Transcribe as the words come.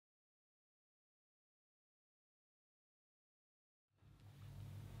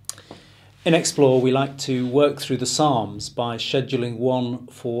In Explore, we like to work through the Psalms by scheduling one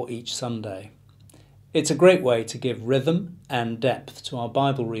for each Sunday. It's a great way to give rhythm and depth to our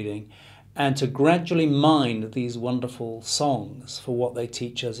Bible reading and to gradually mine these wonderful songs for what they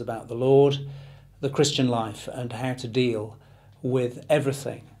teach us about the Lord, the Christian life, and how to deal with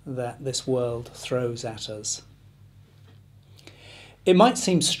everything that this world throws at us. It might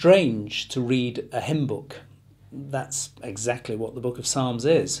seem strange to read a hymn book. That's exactly what the book of Psalms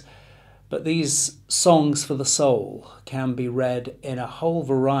is. But these songs for the soul can be read in a whole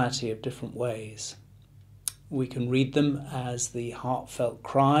variety of different ways. We can read them as the heartfelt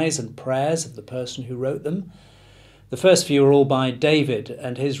cries and prayers of the person who wrote them. The first few are all by David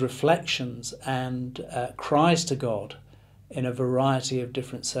and his reflections and cries to God in a variety of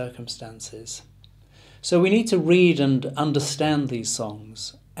different circumstances. So we need to read and understand these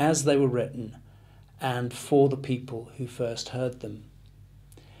songs as they were written and for the people who first heard them.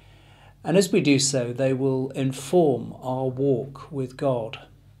 And as we do so, they will inform our walk with God.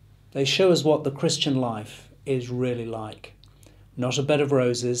 They show us what the Christian life is really like. Not a bed of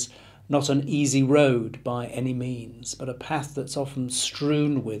roses, not an easy road by any means, but a path that's often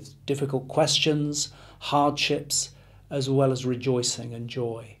strewn with difficult questions, hardships, as well as rejoicing and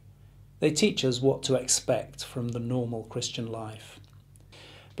joy. They teach us what to expect from the normal Christian life.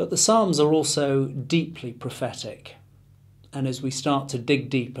 But the Psalms are also deeply prophetic. And as we start to dig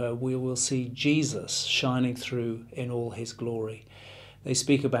deeper, we will see Jesus shining through in all his glory. They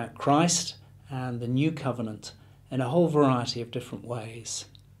speak about Christ and the new covenant in a whole variety of different ways.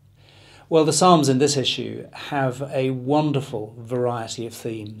 Well, the Psalms in this issue have a wonderful variety of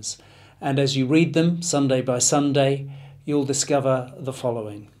themes. And as you read them Sunday by Sunday, you'll discover the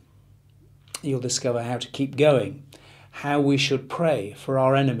following. You'll discover how to keep going, how we should pray for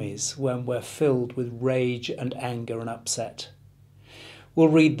our enemies when we're filled with rage and anger and upset. We'll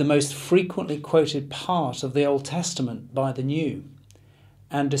read the most frequently quoted part of the Old Testament by the New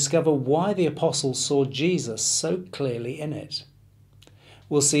and discover why the apostles saw Jesus so clearly in it.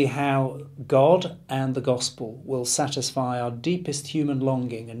 We'll see how God and the gospel will satisfy our deepest human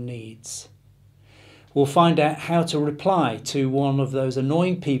longing and needs. We'll find out how to reply to one of those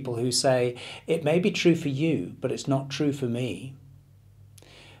annoying people who say, "It may be true for you, but it's not true for me."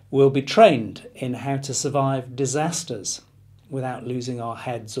 We'll be trained in how to survive disasters without losing our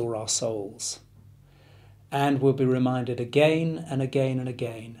heads or our souls. And we'll be reminded again and again and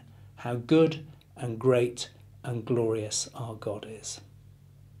again how good and great and glorious our God is.